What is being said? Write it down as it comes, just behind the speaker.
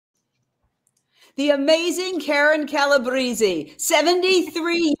The amazing Karyn Calabrese,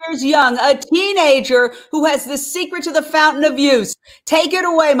 73 years young, a teenager who has the secret to the fountain of youth. Take it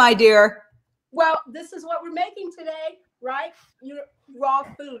away, my dear. Well, this is what we're making today, right? Raw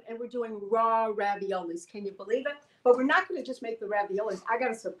food, and we're doing raw raviolis. Can you believe it? But we're not going to just make the raviolis. I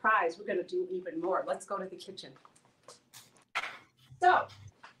got a surprise. We're going to do even more. Let's go to the kitchen. So,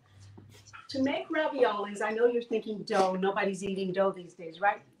 to make raviolis, I know you're thinking dough. Nobody's eating dough these days,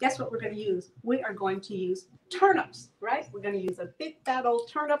 right? Guess what we're going to use? We are going to use turnips, right? We're going to use a big fat old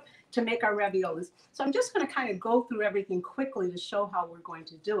turnip to make our raviolis. So I'm just going to kind of go through everything quickly to show how we're going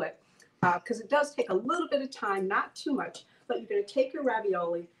to do it. Because it does take a little bit of time, not too much, but you're going to take your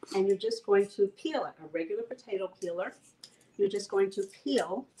ravioli and you're just going to peel it, a regular potato peeler. You're just going to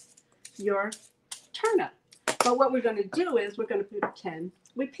peel your turnip. But what we're going to do is we're going to pretend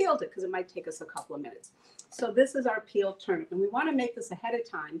we peeled it because it might take us a couple of minutes. So this is our peeled turnip, and we want to make this ahead of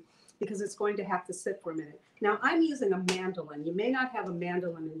time because it's going to have to sit for a minute. Now I'm using a mandolin. You may not have a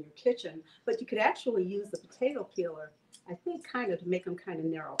mandolin in your kitchen, but you could actually use the potato peeler, I think, kind of to make them kind of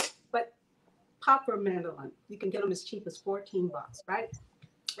narrow. But pop for a mandolin. You can get them as cheap as 14 bucks, right?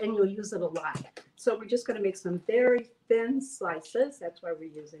 And you'll use it a lot. So we're just going to make some very thin slices. That's why we're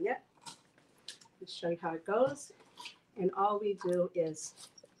using it. Let's show you how it goes. And all we do is,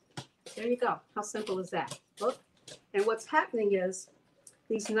 there you go. How simple is that? Look. And what's happening is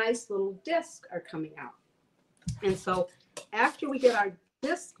these nice little discs are coming out. And so after we get our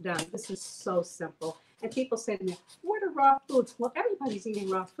disc done, this is so simple. And people say to me, what are raw foods? Well, everybody's eating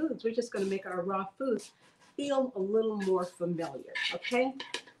raw foods. We're just going to make our raw foods feel a little more familiar, okay?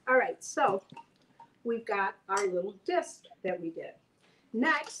 All right, so we've got our little disc that we did.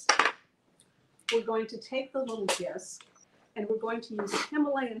 Next, we're going to take the little disc and we're going to use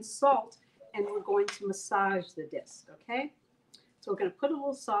Himalayan salt and we're going to massage the disc, okay? So we're going to put a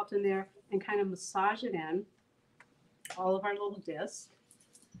little salt in there and kind of massage it in, all of our little discs.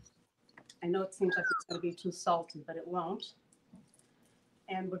 I know it seems like it's going to be too salty, but it won't.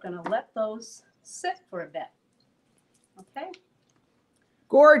 And we're going to let those sit for a bit. Okay?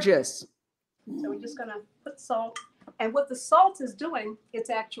 Gorgeous. So we're just going to put salt. And what the salt is doing,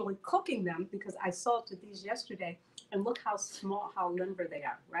 it's actually cooking them because I salted these yesterday. And look how small, how limber they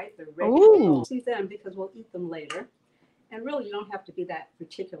are, right? They're ready. We'll see them because we'll eat them later. And really, you don't have to be that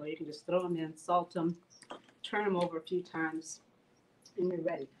particular. You can just throw them in, salt them, turn them over a few times. And you're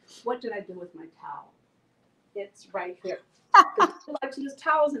ready. What did I do with my towel? It's right here. People like to use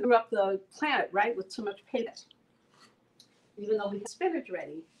towels and interrupt the planet, right, with too much paper. Even though we have spinach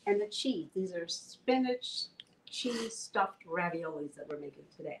ready and the cheese. These are spinach, cheese stuffed raviolis that we're making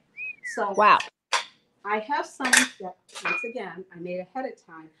today. So wow. I have some that, once again, I made ahead of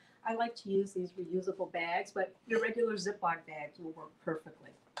time. I like to use these reusable bags, but your regular Ziploc bags will work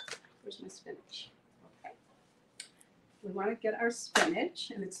perfectly. Where's my spinach? We want to get our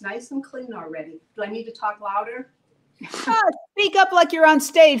spinach, and it's nice and clean already. Do I need to talk louder? Speak up like you're on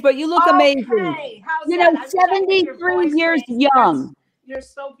stage, but you look amazing. How's you that? know, 73 years young. You're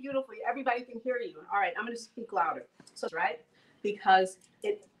so beautiful. Everybody can hear you. All right, I'm going to speak louder. So, right? Because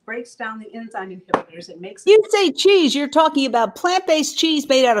it breaks down the enzyme inhibitors. It makes You say cheese, you're talking about plant-based cheese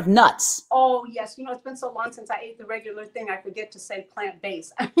made out of nuts. Oh, yes. You know, it's been so long since I ate the regular thing, I forget to say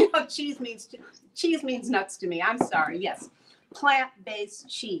plant-based. You know, cheese means nuts to me. I'm sorry. Yes. Plant-based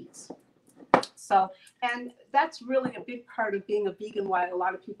cheese. So, and that's really a big part of being a vegan, why a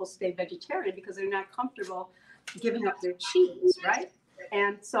lot of people stay vegetarian, because they're not comfortable giving up their cheese, right?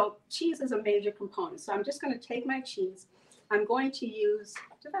 And so cheese is a major component. So I'm just going to take my cheese. I'm going to use,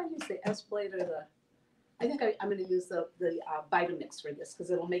 did I use the S-blade or the, I think I'm going to use the Vitamix for this because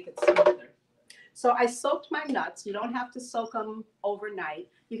it'll make it smoother. So I soaked my nuts. You don't have to soak them overnight.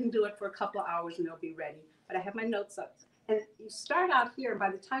 You can do it for a couple of hours and they'll be ready. But I have my nuts up. And you start out here, by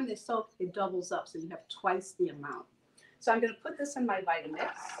the time they soak, it doubles up. So you have twice the amount. So I'm going to put this in my Vitamix.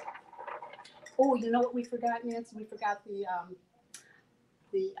 Oh, you know what we forgot, Nancy? We forgot the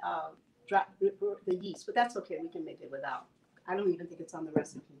yeast, but that's okay. We can make it without. I don't even think it's on the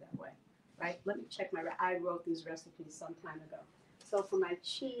recipe that way, right? Let me check I wrote these recipes some time ago. So for my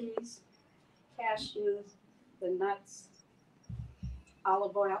cheese, cashews, the nuts,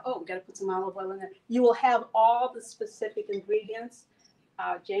 olive oil. Oh, we got to put some olive oil in there. You will have all the specific ingredients.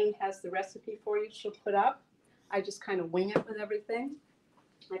 Jane has the recipe for you. She'll put up. I just kind of wing it with everything.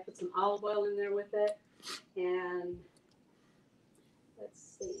 I put some olive oil in there with it. And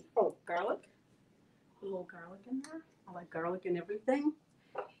let's see. Oh, garlic. A little garlic in there. I like garlic in everything.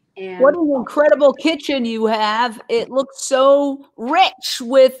 And what an incredible kitchen you have. It looks so rich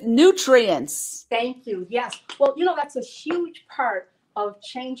with nutrients. Thank you. Yes. Well, you know, that's a huge part of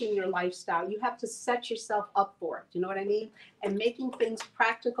changing your lifestyle. You have to set yourself up for it. You know what I mean? And making things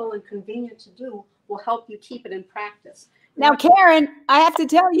practical and convenient to do will help you keep it in practice. Now, Karyn, I have to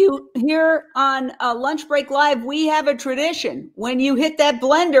tell you, here on Lunch Break Live, we have a tradition. When you hit that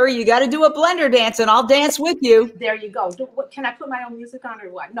blender, you got to do a blender dance, and I'll dance with you. There you go. Can I put my own music on or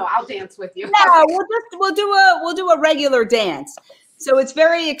what? No, I'll dance with you. No, we'll do a regular dance. So it's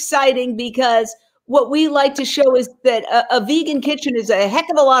very exciting because what we like to show is that a vegan kitchen is a heck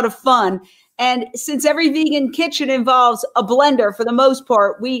of a lot of fun. And since every vegan kitchen involves a blender for the most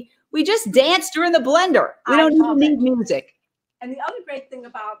part, we just dance during the blender. We don't even need music. And the other great thing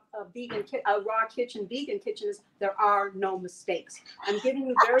about a raw kitchen, vegan kitchen is there are no mistakes. I'm giving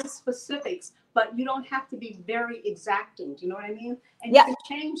you very specifics, but you don't have to be very exacting. Do you know what I mean? And you can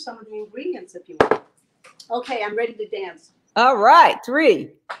change some of the ingredients if you want. Okay, I'm ready to dance. All right, 3.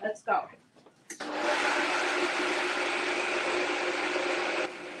 Let's go. Am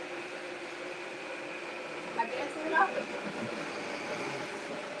I dancing enough? Okay.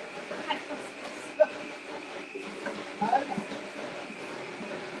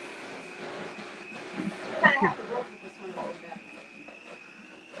 Kind of have to work with this one a little bit.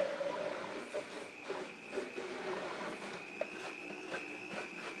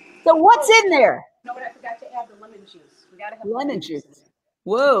 So what's in there? No, but I forgot to add the lemon juice. We gotta have lemon juice.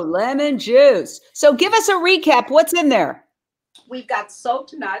 Whoa, lemon juice. So give us a recap. What's in there? We've got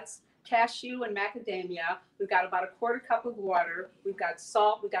soaked nuts, cashew and macadamia. We've got about a 1/4 cup of water. We've got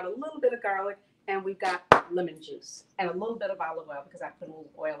salt. We've got a little bit of garlic, and we've got lemon juice and a little bit of olive oil because I put a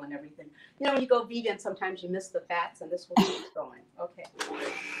little oil in everything. You know, when you go vegan, sometimes you miss the fats, and this will keep going. Okay.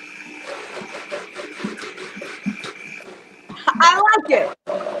 I like it.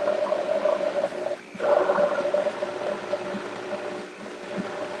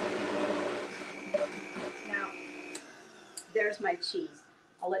 Now, there's my cheese.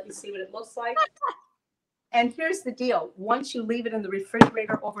 I'll let you see what it looks like. And here's the deal. Once you leave it in the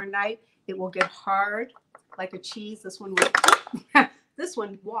refrigerator overnight, it will get hard like a cheese. This one will, this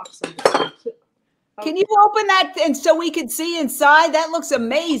one walks. Okay. Can you open that and so we can see inside? That looks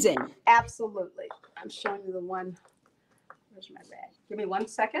amazing. Absolutely. I'm showing you the one. Where's my rag? Give me 1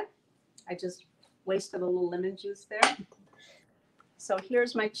 second. I just wasted a little lemon juice there. So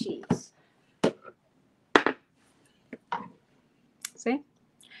here's my cheese. See?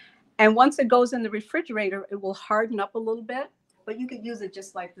 And once it goes in the refrigerator, it will harden up a little bit, but you could use it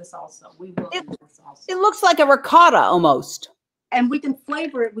just like this also. We will use this also. It looks like a ricotta almost. And we can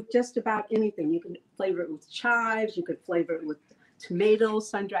flavor it with just about anything. You can flavor it with chives. You could flavor it with tomatoes,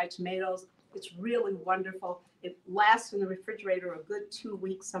 sun-dried tomatoes. It's really wonderful. It lasts in the refrigerator a good 2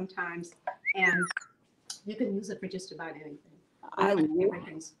 weeks sometimes, and you can use it for just about anything.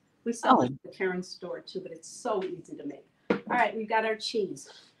 We sell it at the Karyn store too, but it's so easy to make. All right, we've got our cheese.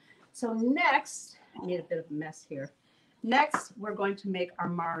 So next, I made a bit of a mess here. Next, we're going to make our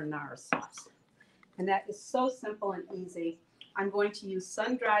marinara sauce. And that is so simple and easy. I'm going to use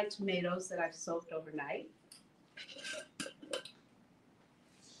sun-dried tomatoes that I've soaked overnight.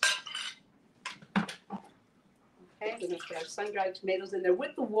 Okay, we're going to put our sun-dried tomatoes in there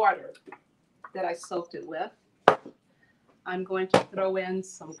with the water that I soaked it with. I'm going to throw in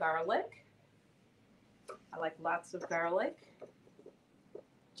some garlic. I like lots of garlic.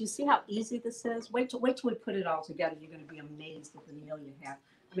 Do you see how easy this is? Wait till we put it all together. You're going to be amazed at the meal you have.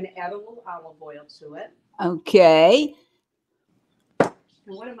 I'm going to add a little olive oil to it. Okay. And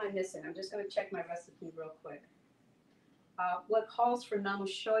what am I missing? I'm just going to check my recipe real quick. What calls for none will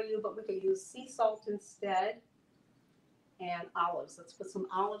show you, but we can use sea salt instead. And olives. Let's put some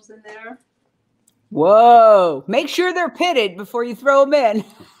olives in there. Whoa. Make sure they're pitted before you throw them in.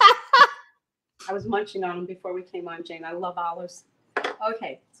 I was munching on them before we came on, Jane. I love olives.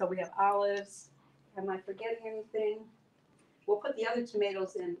 Okay, so we have olives. Am I forgetting anything? We'll put the other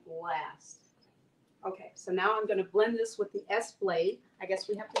tomatoes in last. Okay, so now I'm going to blend this with the S blade. I guess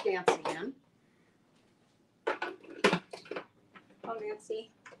we have to dance again. Oh,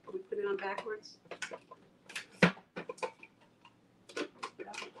 Nancy, we put it on backwards.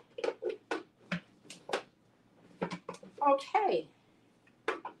 Okay.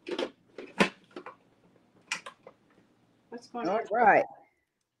 What's going on? All right.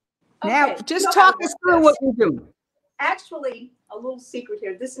 Okay, Now, just talk us through what you're doing. Actually, a little secret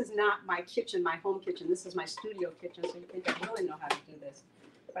here. This is not my kitchen, my home kitchen. This is my studio kitchen, so you think I really know how to do this.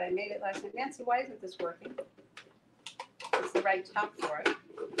 But I made it last night. Nancy, why isn't this working? It's the right top for it.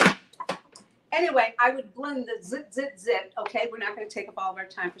 Anyway, I would blend the zit, zit, zit. Okay, we're not going to take up all of our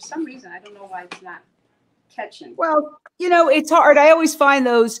time. For some reason, I don't know why it's not catching. Well, you know, it's hard. I always find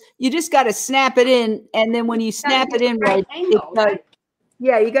those, you just got to snap it in. And then when you snap it in right, angle, right?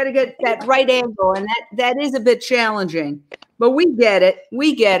 Yeah, you got to get that right angle, and that is a bit challenging, but we get it.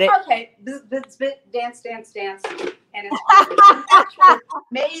 We get it. Okay, this bit dance, dance, dance, and it's I actually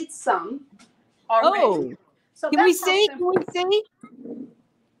made some already. Oh, So can we that's how see? Can simple. we see? Pardon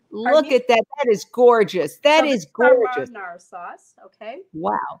Look me? at that. That is gorgeous. That So this is is our gorgeous. marinara sauce. Okay,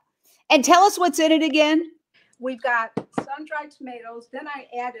 Wow. And tell us what's in it again. we've got sun-dried tomatoes. Then I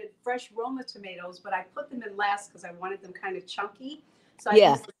added fresh Roma tomatoes, but I put them in last because I wanted them kind of chunky. So I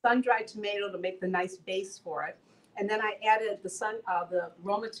Yeah. used the sun-dried tomato to make the nice base for it. And then I added the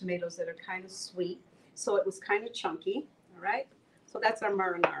Roma tomatoes that are kind of sweet. So it was kind of chunky. All right. So that's our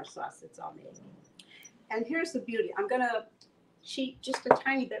marinara sauce. It's all made. And here's the beauty. I'm going to cheat just a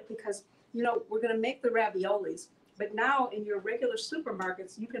tiny bit because, you know, we're going to make the raviolis. But now in your regular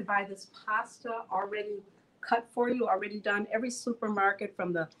supermarkets, you can buy this pasta already cut for you, already done. Every supermarket,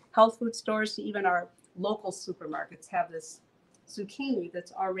 from the health food stores to even our local supermarkets, have this zucchini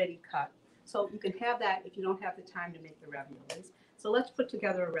that's already cut. So you can have that if you don't have the time to make the raviolis. So let's put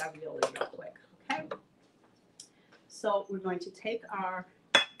together a ravioli real quick, okay? So we're going to take our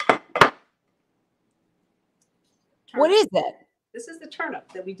turnip. What is that? This is the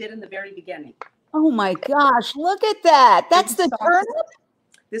turnip that we did in the very beginning. Oh my gosh, look at that. That's the turnip?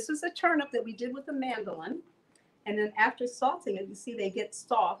 This is a turnip that we did with a mandolin. And then after salting it, you see they get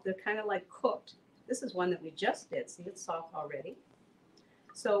soft. They're kind of like cooked. This is one that we just did. See, it's soft already.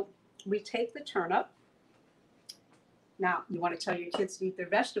 So we take the turnip. Now, you want to tell your kids to eat their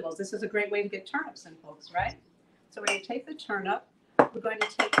vegetables. This is a great way to get turnips in, folks, right? So we're going to take the turnip. We're going to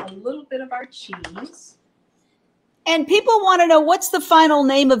take a little bit of our cheese. And people want to know, what's the final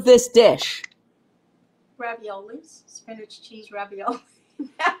name of this dish? Raviolis, spinach cheese ravioli.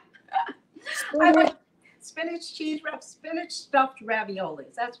 Spinach stuffed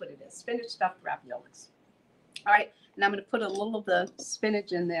raviolis. That's what it is. Spinach stuffed raviolis. All right. And I'm going to put a little of the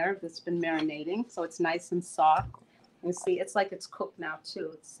spinach in there that's been marinating, so it's nice and soft. You see, it's like it's cooked now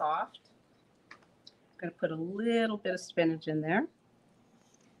too. It's soft. I'm going to put a little bit of spinach in there.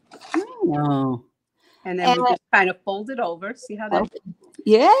 Oh. And then we just kind of fold it over. See how that?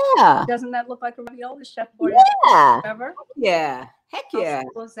 Yeah. Doesn't that look like a ravioli, Chef Boy? Yeah. Ever? Yeah. Heck yeah. How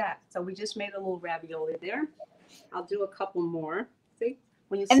simple is that? So we just made a little ravioli there. I'll do a couple more. See?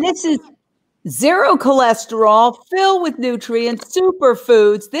 And this is zero cholesterol, filled with nutrients,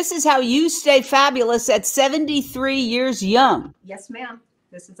 superfoods. This is how you stay fabulous at 73 years young. Yes, ma'am.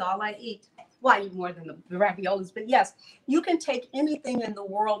 This is all I eat. Well, I eat more than the raviolis, but yes, you can take anything in the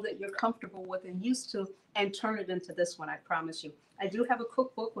world that you're comfortable with and used to and turn it into this one, I promise you. I do have a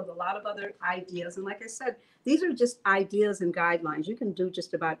cookbook with a lot of other ideas. And like I said, these are just ideas and guidelines. You can do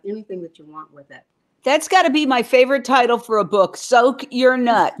just about anything that you want with it. That's got to be my favorite title for a book, Soak Your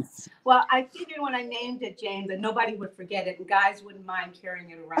Nuts. Well, I figured when I named it, Jane, that nobody would forget it and guys wouldn't mind carrying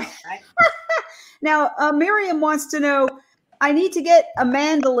it around, right? Now, Miriam wants to know, I need to get a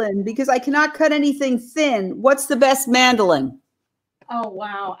mandolin because I cannot cut anything thin. What's the best mandolin? Oh,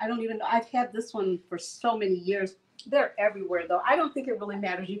 wow. I don't even know. I've had this one for so many years. They're everywhere, though. I don't think it really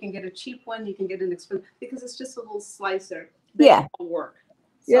matters. You can get a cheap one. You can get an expensive, because it's just a little slicer. They all work.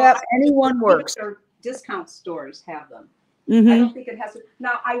 So yeah, anyone works. Discount stores have them. Mm-hmm. I don't think it has to.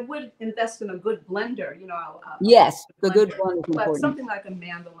 Now, I would invest in a good blender, you know. Yes, the good one is important. But something like a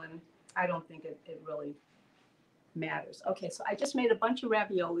mandolin, I don't think it really matters. Okay, so I just made a bunch of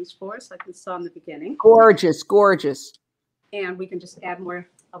raviolis for us, like we saw in the beginning. Gorgeous, gorgeous. And we can just add more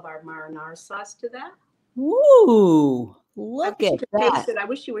of our marinara sauce to that. Ooh, look at that. I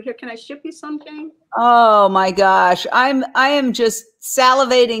wish you were here. Can I ship you some, Jane? Oh my gosh. I am just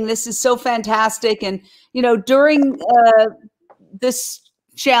salivating. This is so fantastic. And, you know, during this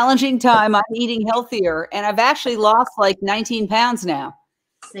challenging time, I'm eating healthier, and I've actually lost like 19 pounds now.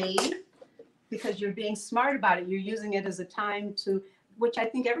 See, because you're being smart about it. You're using it as a time to, which I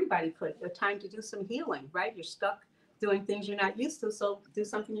think everybody could, a time to do some healing, right? You're stuck doing things you're not used to, so do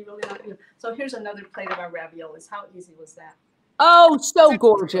something you really not do. So here's another plate of our raviolis. How easy was that? Oh, so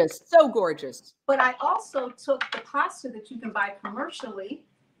gorgeous, so gorgeous. But I also took the pasta that you can buy commercially,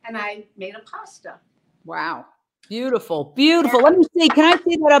 and I made a pasta. Wow, beautiful, beautiful. Let me see, can I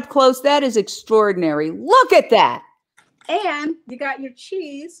see that up close? That is extraordinary. Look at that. And you got your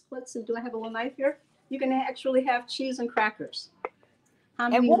cheese. Let's see, do I have a little knife here? You can actually have cheese and crackers.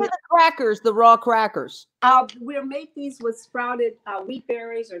 And what are the crackers, the raw crackers? We'll make these with sprouted wheat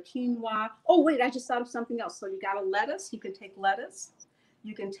berries or quinoa. Oh, wait, I just thought of something else. So you got a lettuce. You can take lettuce.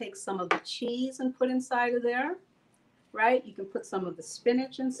 You can take some of the cheese and put inside of there, right? You can put some of the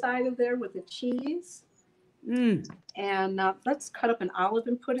spinach inside of there with the cheese. And let's cut up an olive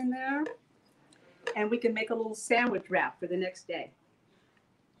and put in there. And we can make a little sandwich wrap for the next day.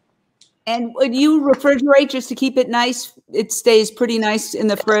 And would you refrigerate just to keep it nice? It stays pretty nice in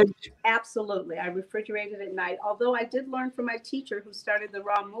the fridge. Absolutely. I refrigerate it at night. Although I did learn from my teacher who started the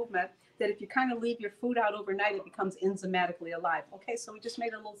raw movement that if you kind of leave your food out overnight, it becomes enzymatically alive. Okay, so we just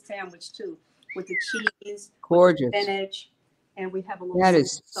made a little sandwich too with the cheese, Gorgeous. with the spinach, and we have a little That soup.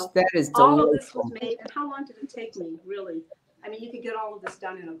 is So that is all of this was delightful. made, and how long did it take me, really? I mean, you could get all of this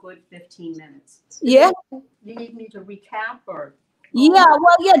done in a good 15 minutes. Yeah. You need me to recap or? Yeah,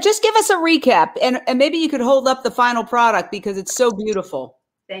 well, yeah, just give us a recap and maybe you could hold up the final product because it's so beautiful.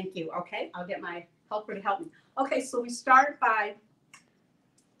 Thank you. Okay, I'll get my helper to help me. Okay, so we start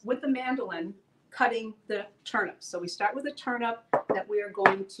with the mandolin, cutting the turnips. So we start with a turnip that we are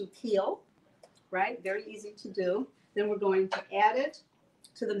going to peel, right? Very easy to do. Then we're going to add it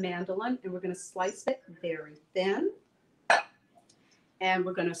to the mandolin and we're going to slice it very thin. And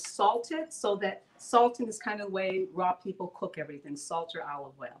we're going to salt it so that salting is kind of the way raw people cook everything, salt or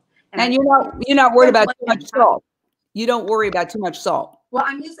olive oil. And you're not worried about too much salt. You don't worry about too much salt. Well,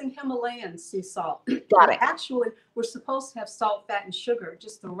 I'm using Himalayan sea salt. Got it. Actually, we're supposed to have salt, fat, and sugar,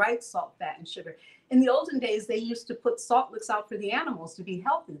 just the right salt, fat, and sugar. In the olden days, they used to put salt licks out for the animals to be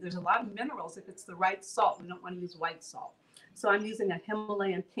healthy. There's a lot of minerals if it's the right salt. We don't want to use white salt. So I'm using a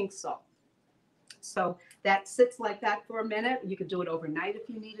Himalayan pink salt. So that sits like that for a minute. You could do it overnight if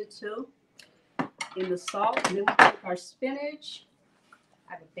you needed to in the salt. And then we take our spinach.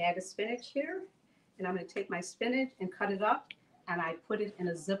 I have a bag of spinach here. And I'm going to take my spinach and cut it up. And I put it in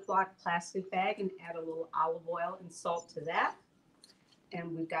a Ziploc plastic bag and add a little olive oil and salt to that.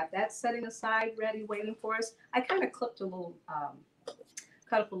 And we've got that setting aside, ready, waiting for us. I kind of clipped a little,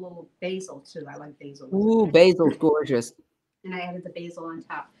 cut up a little basil too. I like basil. Ooh, basil's gorgeous. And I added the basil on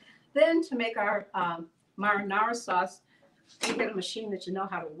top. Then to make our marinara sauce, you get a machine that you know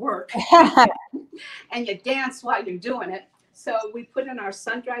how to work. And you dance while you're doing it. So we put in our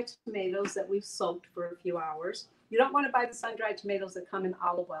sun-dried tomatoes that we've soaked for a few hours. You don't want to buy the sun-dried tomatoes that come in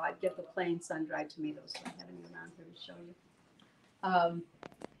olive oil. I'd get the plain sun-dried tomatoes. So I have them around here to show you.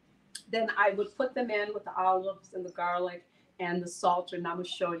 Then I would put them in with the olives and the garlic and the salt or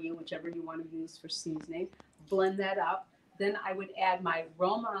namushoyu, whichever you want to use for seasoning. Blend that up. Then I would add my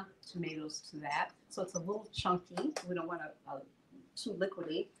Roma tomatoes to that. So it's a little chunky. We don't want to too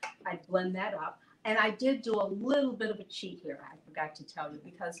liquidy. I blend that up. And I did do a little bit of a cheat here. I forgot to tell you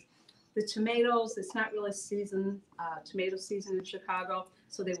because the tomatoes, it's not really seasoned, tomato season in Chicago.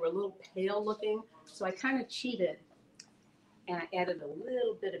 So they were a little pale looking. So I kind of cheated. And I added a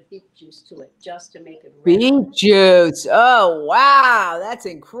little bit of beet juice to it just to make it red. Beet juice. Oh, wow. That's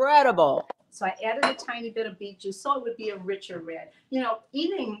incredible. So I added a tiny bit of beet juice so it would be a richer red. You know,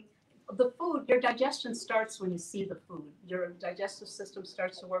 eating the food, your digestion starts when you see the food. Your digestive system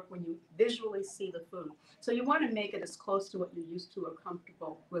starts to work when you visually see the food. So you want to make it as close to what you're used to or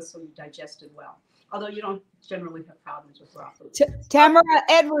comfortable with so you digest it well. Although you don't generally have problems with raw food. Tamara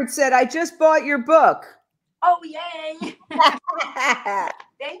Edwards said, I just bought your book. Oh, yay.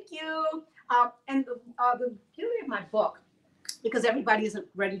 Thank you. And the beauty of my book, because everybody isn't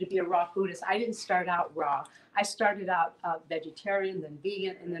ready to be a raw foodist. I didn't start out raw. I started out vegetarian, then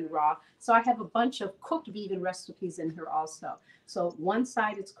vegan, and then raw. So I have a bunch of cooked vegan recipes in here also. So one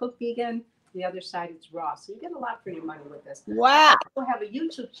side it's cooked vegan, the other side it's raw. So you get a lot for your money with this. Wow. I have a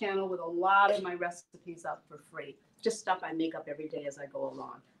YouTube channel with a lot of my recipes up for free. Just stuff I make up every day as I go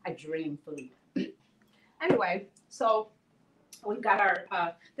along. I dream food. Anyway, so we've got our,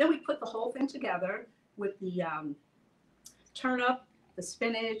 then we put the whole thing together with the turnip, the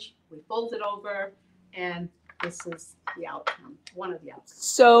spinach, we fold it over, and this is the outcome, one of the outcomes.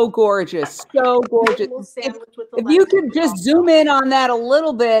 So gorgeous, so gorgeous. If you could just zoom in on that a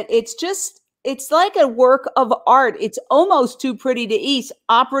little bit, it's like a work of art. It's almost too pretty to eat.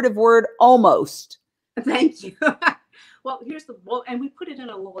 Operative word, almost. Thank you. Well, here's the, well, and we put it in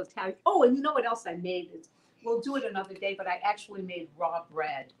a little Italian. Oh, and you know what else I made? We'll do it another day, but I actually made raw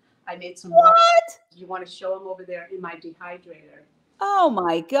bread. I made some. What? You want to show them over there in my dehydrator? Oh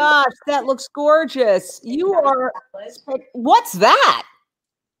my gosh, that looks gorgeous. You are. What's that?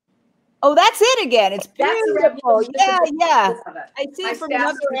 Oh, that's it again. It's beautiful. Yeah, yeah. I see it from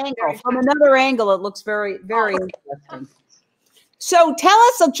another angle. From another angle, it looks very, very interesting. So tell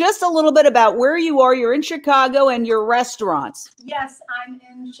us just a little bit about where you are. You're in Chicago and your restaurants. Yes, I'm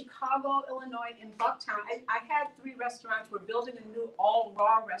in Chicago, Illinois, in Bucktown. I had 3 restaurants. We're building a new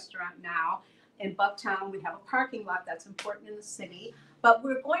all-raw restaurant now in Bucktown. We have a parking lot that's important in the city. But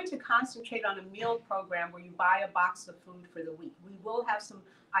we're going to concentrate on a meal program where you buy a box of food for the week. We will have some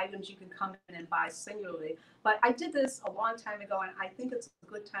items you can come in and buy singularly. But I did this a long time ago, and I think it's a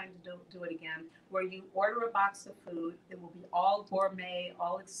good time to do it again, where you order a box of food. It will be all gourmet,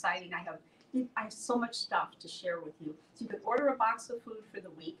 all exciting. I have so much stuff to share with you. So you can order a box of food for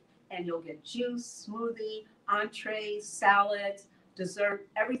the week, and you'll get juice, smoothie, entrees, salads, dessert,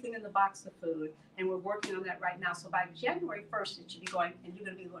 everything in the box of food. And we're working on that right now. So by January 1st, it should be going, and you're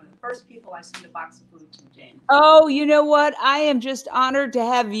going to be one of the first people I send a box of food to, Jane. Oh, you know what? I am just honored to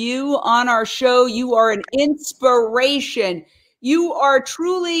have you on our show. You are an inspiration. You are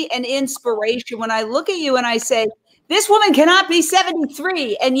truly an inspiration. When I look at you and I say, this woman cannot be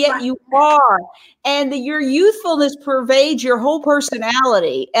 73, and yet you are. And your youthfulness pervades your whole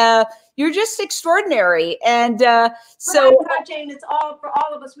personality. You're just extraordinary. And so, Jane, it's all for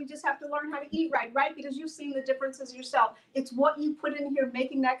all of us. We just have to learn how to eat right? Because you've seen the differences yourself. It's what you put in here,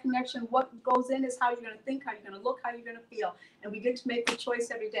 making that connection. What goes in is how you're going to think, how you're going to look, how you're going to feel. And we get to make the choice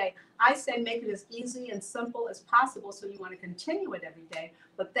every day. I say make it as easy and simple as possible, so you want to continue it every day.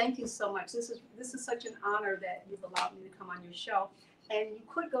 But thank you so much. This is such an honor that you've allowed me to come on your show. And you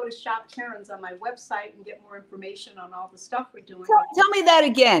could go to Shop Karyn's on my website and get more information on all the stuff we're doing. Tell me that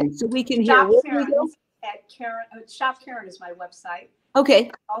again so we can hear. Shop Karyn is my website.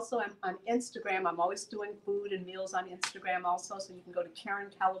 Okay. Also, I'm on Instagram. I'm always doing food and meals on Instagram also. So you can go to Karyn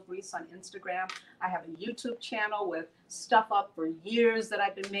Calabrese on Instagram. I have a YouTube channel with stuff up for years that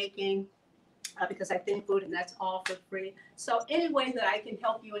I've been making. Because I think food, and that's all for free. So any way that I can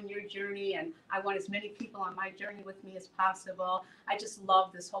help you in your journey, and I want as many people on my journey with me as possible. I just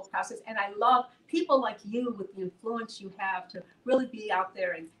love this whole process, and I love people like you with the influence you have to really be out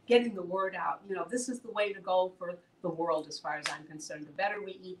there and getting the word out. You know, this is the way to go for the world as far as I'm concerned. The better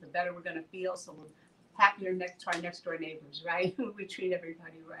we eat, the better we're going to feel. So we're happier to our next door neighbors, right? We treat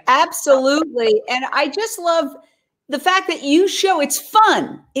everybody right. Absolutely. And I just love the fact that you show it's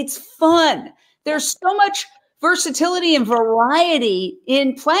fun. It's fun. There's so much versatility and variety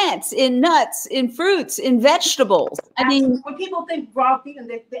in plants, in nuts, in fruits, in vegetables. I mean, when people think raw vegan,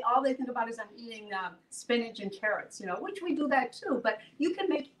 all they think about is I'm eating spinach and carrots, you know, which we do that too. But you can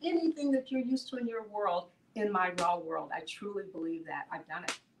make anything that you're used to in your world in my raw world. I truly believe that. I've done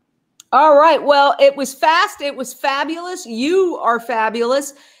it. All right. Well, it was fast. It was fabulous. You are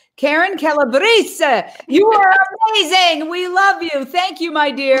fabulous. Karyn Calabrese, you are amazing. We love you. Thank you, my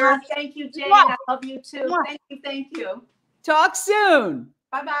dear. Thank you, Jane. I love you too. Thank you. Talk soon.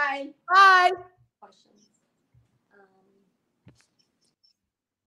 Bye-bye. Bye.